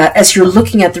think about that as you're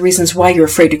looking at the reasons why you're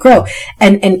afraid to grow.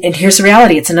 And here's the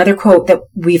reality. It's another quote that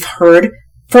we've heard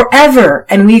forever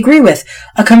and we agree with.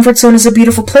 A comfort zone is a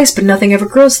beautiful place, but nothing ever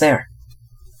grows there.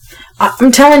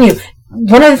 I'm telling you,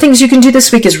 one of the things you can do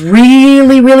this week is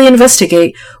really, really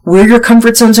investigate where your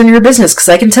comfort zones are in your business. Because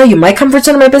I can tell you, my comfort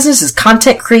zone in my business is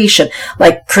content creation.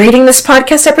 Like creating this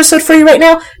podcast episode for you right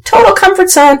now, total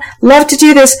comfort zone. Love to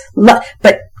do this.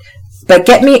 But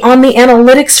get me on the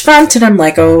analytics front, and I'm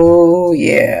like, oh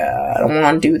yeah, I don't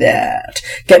want to do that.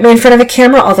 Get me in front of a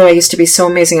camera, although I used to be so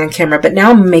amazing on camera, but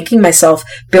now I'm making myself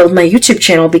build my YouTube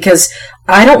channel because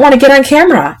I don't want to get on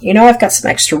camera. I've got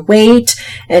some extra weight,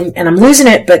 and I'm losing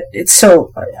it, but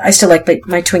I still like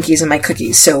my Twinkies and my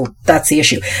cookies, so that's the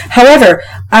issue. However,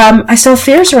 I still have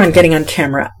fears around getting on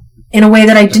camera in a way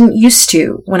that I didn't used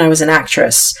to when I was an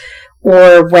actress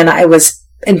or when I was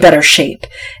in better shape.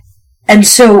 And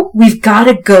so we've got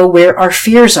to go where our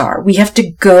fears are. We have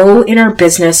to go in our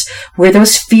business where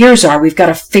those fears are. We've got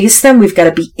to face them. We've got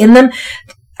to be in them.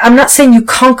 I'm not saying you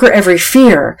conquer every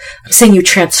fear. I'm saying you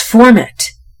transform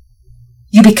it.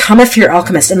 You become a fear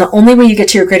alchemist. And the only way you get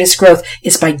to your greatest growth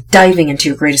is by diving into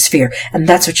your greatest fear. And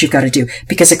that's what you've got to do.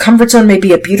 Because a comfort zone may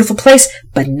be a beautiful place,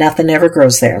 but nothing ever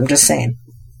grows there. I'm just saying.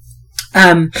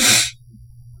 And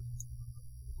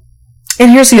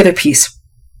here's the other piece.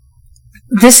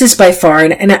 This is by far,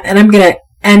 and I'm going to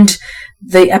end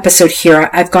the episode here.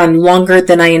 I've gone longer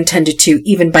than I intended to,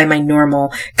 even by my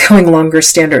normal going longer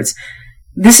standards.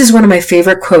 This is one of my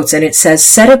favorite quotes, and it says,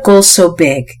 set a goal so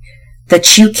big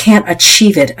that you can't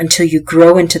achieve it until you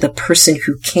grow into the person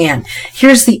who can.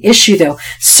 Here's the issue, though.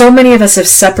 So many of us have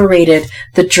separated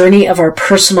the journey of our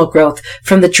personal growth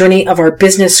from the journey of our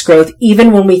business growth,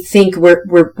 even when we think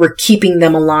we're keeping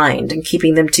them aligned and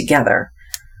keeping them together.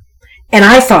 And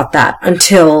I thought that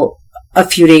until a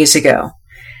few days ago.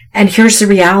 And here's the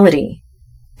reality.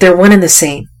 They're one and the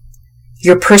same.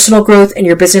 Your personal growth and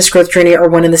your business growth journey are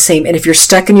one and the same. And if you're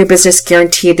stuck in your business,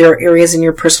 guaranteed there are areas in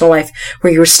your personal life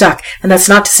where you're stuck. And that's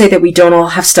not to say that we don't all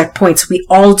have stuck points. We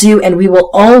all do, and we will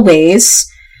always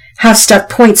have stuck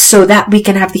points so that we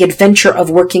can have the adventure of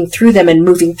working through them and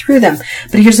moving through them.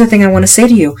 But here's the thing I want to say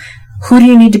to you. Who do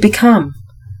you need to become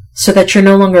so that you're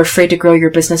no longer afraid to grow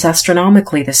your business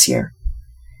astronomically this year?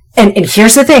 And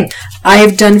here's the thing.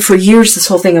 I've done for years this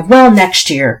whole thing of, next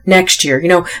year,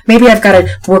 maybe I've got to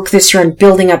work this year on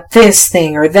building up this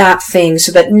thing or that thing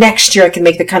so that next year I can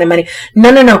make the kind of money.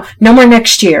 No more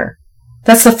next year.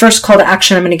 That's the first call to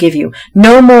action I'm going to give you.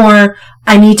 No more,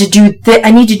 I need to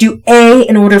do A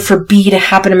in order for B to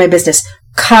happen in my business.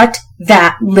 Cut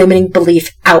that limiting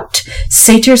belief out.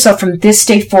 Say to yourself from this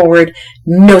day forward,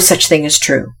 no such thing is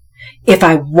true. If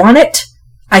I want it,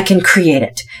 I can create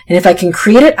it. And if I can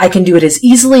create it, I can do it as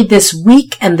easily this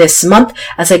week and this month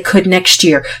as I could next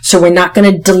year. So we're not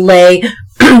going to delay.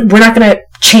 We're not going to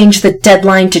change the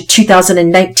deadline to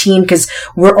 2019 because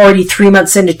we're already 3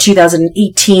 months into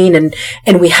 2018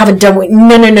 and we haven't done it.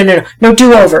 No. No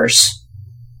do-overs.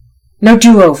 No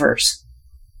do-overs.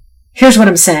 Here's what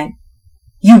I'm saying.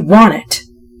 You want it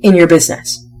in your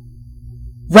business.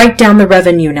 Write down the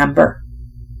revenue number.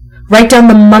 Write down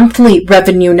the monthly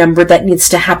revenue number that needs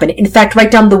to happen. In fact, write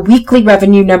down the weekly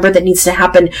revenue number that needs to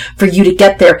happen for you to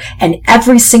get there. And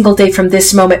every single day from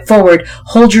this moment forward,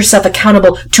 hold yourself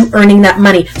accountable to earning that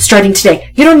money starting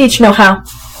today. You don't need to know how.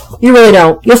 You really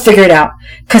don't. You'll figure it out.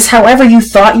 Because however you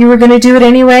thought you were going to do it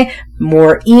anyway,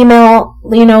 more email,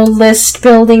 list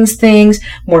buildings, things,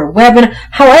 more webinar,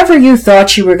 however you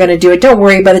thought you were going to do it, don't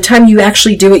worry. By the time you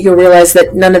actually do it, you'll realize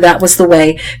that none of that was the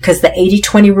way, because the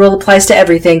 80-20 rule applies to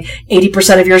everything.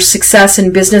 80% of your success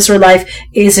in business or life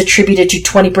is attributed to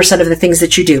 20% of the things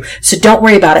that you do. So don't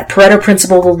worry about it. Pareto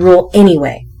principle will rule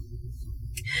anyway.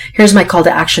 Here's my call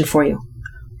to action for you.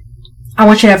 I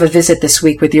want you to have a visit this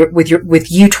week with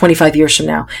you 25 years from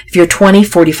now. If you're 20,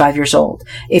 45 years old.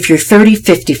 If you're 30,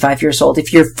 55 years old.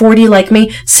 If you're 40 like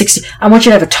me, 60. I want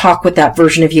you to have a talk with that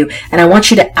version of you. And I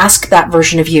want you to ask that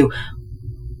version of you,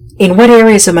 in what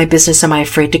areas of my business am I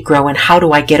afraid to grow, and how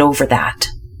do I get over that?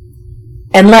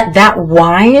 And let that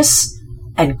wise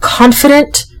and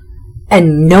confident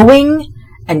and knowing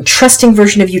and trusting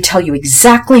version of you tell you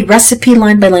exactly, recipe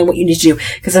line by line, what you need to do.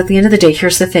 Because at the end of the day,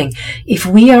 here's the thing. If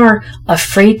we are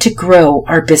afraid to grow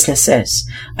our businesses,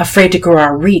 afraid to grow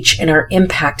our reach and our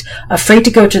impact, afraid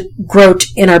to grow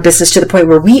in our business to the point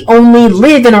where we only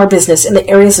live in our business in the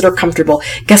areas that are comfortable,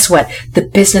 guess what? The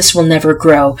business will never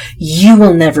grow. You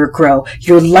will never grow.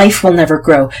 Your life will never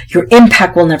grow. Your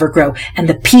impact will never grow. And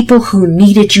the people who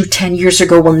needed you 10 years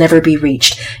ago will never be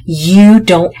reached. You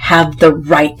don't have the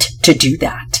right to do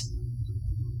that.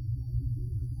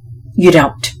 You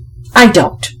don't. I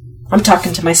don't. I'm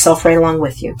talking to myself right along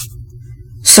with you.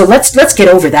 So let's get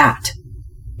over that.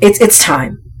 It's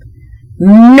time.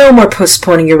 No more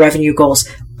postponing your revenue goals.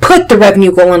 Put the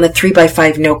revenue goal on the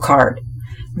 3x5 note card.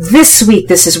 This week,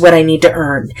 this is what I need to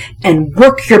earn, and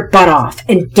work your butt off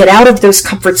and get out of those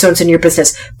comfort zones in your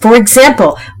business. For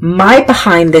example, my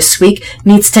behind this week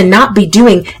needs to not be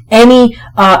doing any,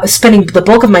 spending the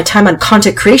bulk of my time on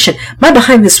content creation. My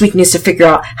behind this week needs to figure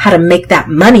out how to make that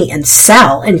money and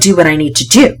sell and do what I need to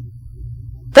do.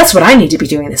 That's what I need to be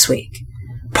doing this week.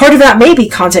 Part of that may be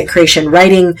content creation,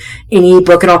 writing an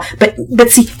ebook and all. But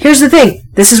see, here's the thing.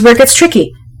 This is where it gets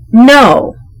tricky.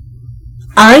 No.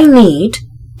 I need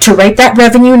to write that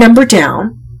revenue number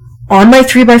down on my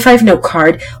 3x5 note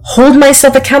card, hold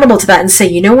myself accountable to that and say,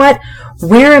 you know what?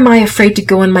 Where am I afraid to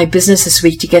go in my business this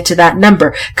week to get to that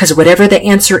number? Because whatever the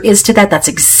answer is to that, that's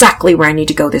exactly where I need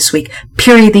to go this week.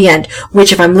 Period. The end.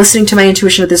 Which, if I'm listening to my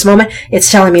intuition at this moment,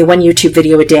 it's telling me one YouTube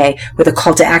video a day with a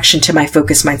call to action to my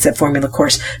Focus Mindset Formula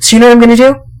course. So you know what I'm going to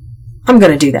do? I'm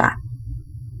going to do that.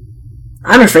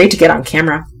 I'm afraid to get on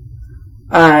camera.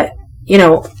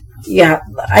 Yeah,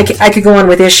 I could go on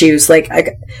with issues. Like,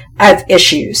 I have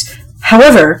issues.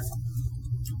 However,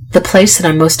 the place that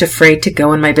I'm most afraid to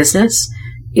go in my business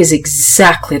is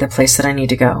exactly the place that I need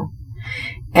to go.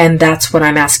 And that's what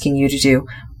I'm asking you to do.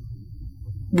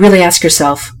 Really ask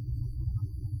yourself,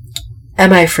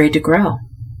 am I afraid to grow?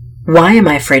 Why am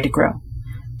I afraid to grow?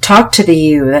 Talk to the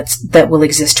you that will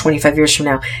exist 25 years from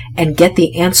now and get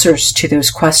the answers to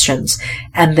those questions.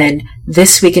 And then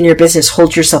this week in your business,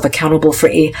 hold yourself accountable for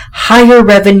a higher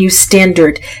revenue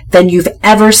standard than you've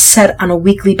ever set on a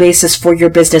weekly basis for your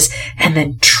business. And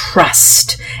then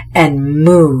trust and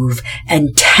move and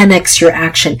 10x your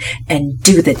action and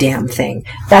do the damn thing.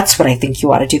 That's what I think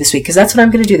you ought to do this week, because that's what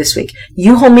I'm going to do this week.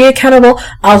 You hold me accountable,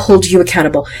 I'll hold you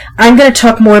accountable. I'm going to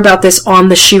talk more about this on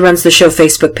the She Runs the Show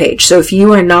Facebook page. So if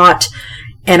you are not,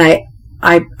 and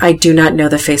I do not know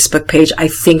the Facebook page. I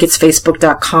think it's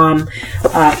facebook.com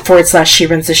 / She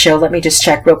Runs the Show. Let me just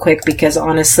check real quick, because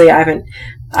honestly, I don't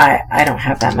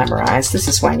have that memorized. This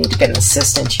is why I need to get an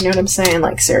assistant. You know what I'm saying?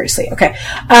 Like, seriously. Okay.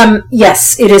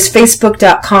 Yes, it is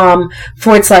facebook.com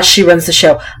 / She Runs the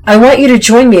Show. I want you to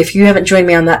join me if you haven't joined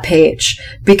me on that page,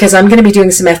 because I'm going to be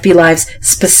doing some FB Lives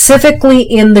specifically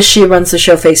in the She Runs the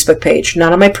Show Facebook page,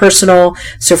 not on my personal.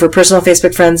 So for personal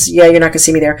Facebook friends, yeah, you're not going to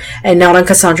see me there, and not on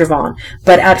Cassandra Vaughn,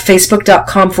 but at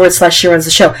facebook.com / She Runs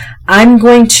the Show. I'm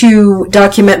going to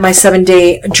document my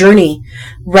 7-day journey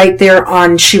right there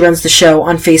on She Runs the Show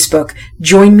on Facebook.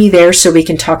 Join me there so we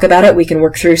can talk about it. We can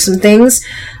work through some things.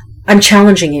 I'm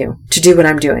challenging you to do what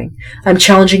I'm doing. I'm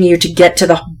challenging you to get to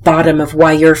the bottom of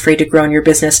why you're afraid to grow in your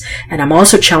business. And I'm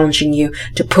also challenging you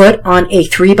to put on a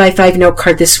 3x5 note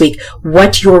card this week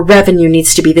what your revenue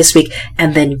needs to be this week,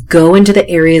 and then go into the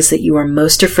areas that you are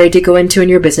most afraid to go into in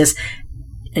your business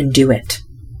and do it.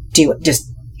 Do it. Just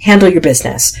handle your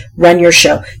business. Run your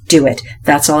show. Do it.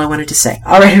 That's all I wanted to say.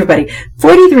 All right, everybody.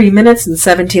 43 minutes and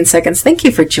 17 seconds. Thank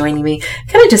you for joining me.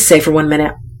 Can I just say for 1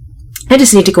 minute, I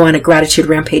just need to go on a gratitude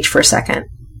rampage for a second.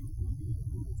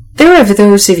 There are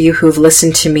those of you who have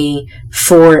listened to me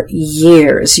for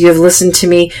years. You have listened to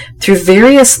me through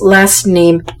various last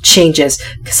name changes.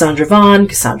 Cassandra Vaughn,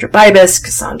 Cassandra Bibas,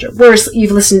 Cassandra Worse.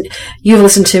 You've listened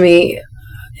to me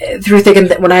through thinking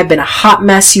that when I've been a hot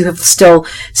mess, you have still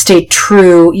stayed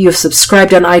true. You have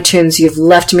subscribed on iTunes. You've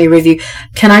left me a review.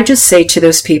 Can I just say to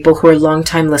those people who are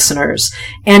longtime listeners,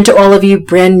 and to all of you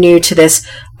brand new to this,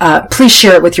 please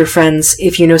share it with your friends.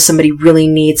 If you know somebody really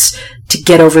needs to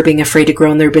get over being afraid to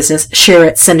grow in their business, share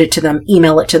it, send it to them,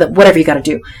 email it to them, whatever you got to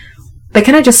do. But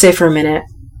can I just say for a minute,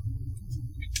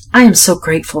 I am so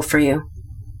grateful for you.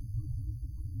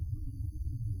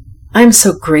 I'm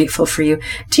so grateful for you.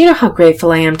 Do you know how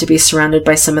grateful I am to be surrounded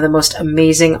by some of the most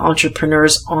amazing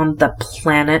entrepreneurs on the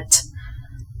planet?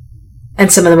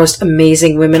 And some of the most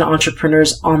amazing women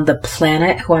entrepreneurs on the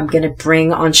planet who I'm going to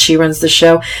bring on She Runs the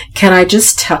Show. Can I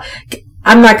just tell...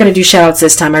 I'm not going to do shout outs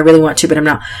this time. I really want to, but I'm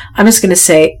not. I'm just going to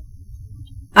say,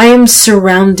 I am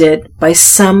surrounded by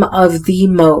some of the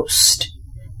most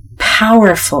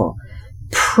powerful,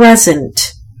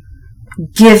 present,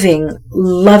 giving,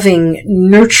 loving,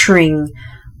 nurturing,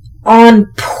 on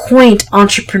point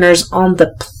entrepreneurs on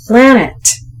the planet.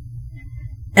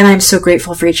 And I'm so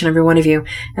grateful for each and every one of you.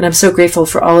 And I'm so grateful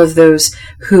for all of those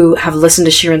who have listened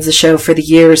to She Runs the Show for the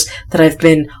years that I've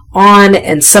been on,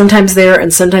 and sometimes there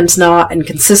and sometimes not, and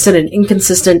consistent and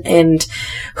inconsistent, and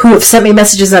who have sent me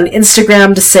messages on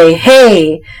Instagram to say,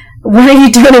 hey, when are you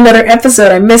doing another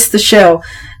episode? I missed the show.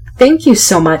 Thank you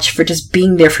so much for just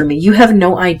being there for me. You have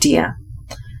no idea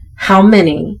how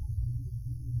many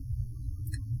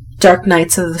dark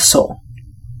nights of the soul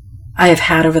I have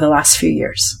had over the last few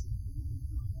years.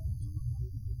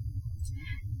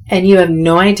 And you have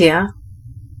no idea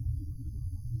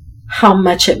how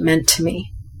much it meant to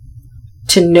me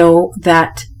to know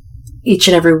that each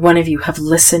and every one of you have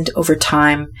listened over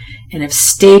time and have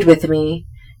stayed with me,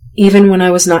 even when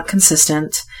I was not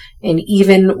consistent, and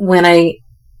even when I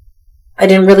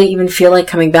didn't really even feel like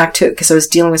coming back to it because I was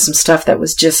dealing with some stuff that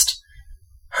was just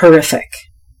horrific.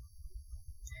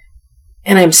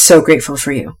 And I'm so grateful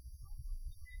for you.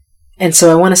 And so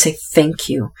I want to say thank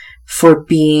you for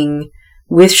being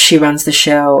with She Runs the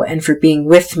Show, and for being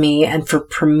with me, and for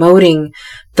promoting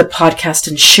the podcast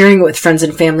and sharing it with friends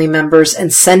and family members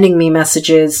and sending me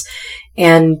messages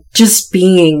and just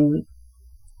being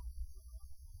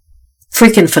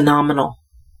freaking phenomenal.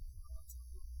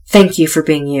 Thank you for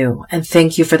being you, and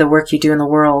thank you for the work you do in the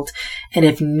world. And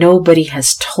if nobody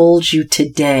has told you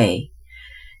today,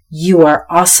 you are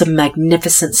awesome,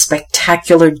 magnificent,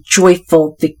 spectacular,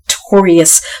 joyful,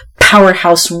 victorious,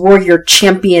 powerhouse, warrior,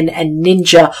 champion, and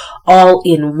ninja all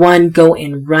in one. Go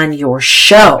and run your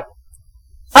show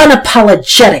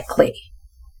unapologetically.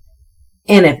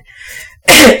 And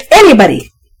if anybody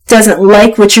doesn't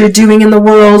like what you're doing in the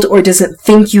world, or doesn't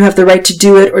think you have the right to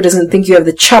do it, or doesn't think you have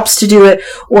the chops to do it,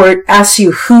 or asks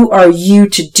you, who are you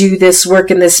to do this work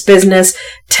in this business?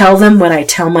 Tell them what I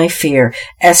tell my fear.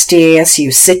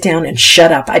 SDASU, sit down and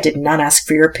shut up. I did not ask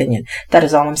for your opinion. That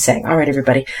is all I'm saying. All right,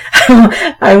 everybody.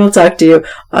 I will talk to you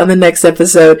on the next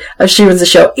episode of She Runs the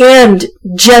Show. And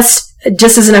just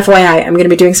as an FYI, I'm going to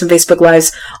be doing some Facebook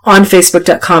Lives on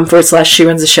Facebook.com/She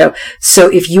Runs the Show. So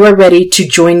if you are ready to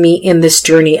join me in this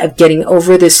journey of getting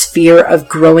over this fear of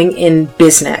growing in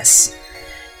business,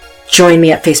 join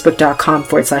me at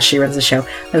Facebook.com/She Runs the Show.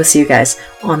 I will see you guys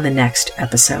on the next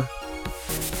episode.